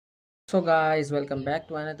So guys, welcome back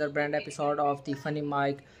to another brand episode of the Funny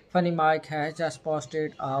Mike. Funny Mike has just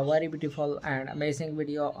posted a very beautiful and amazing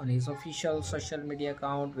video on his official social media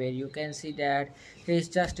account where you can see that he's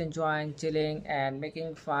just enjoying chilling and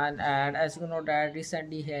making fun. And as you know that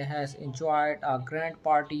recently he has enjoyed a grand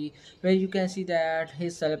party where you can see that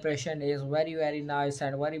his celebration is very nice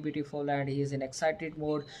and very beautiful, and he is in excited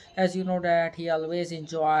mood. As you know that he always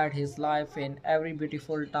enjoyed his life in every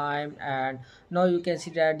beautiful time, and now you can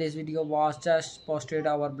see that this video was just posted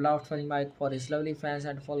our beloved funny Mike for his lovely fans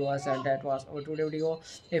and followers, and that was our today video.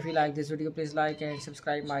 If you like this video, please like and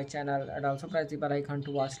subscribe my channel, and also press the bell icon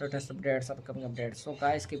to watch latest updates, upcoming updates. So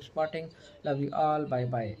guys, keep spotting. Love you all. Bye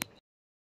bye.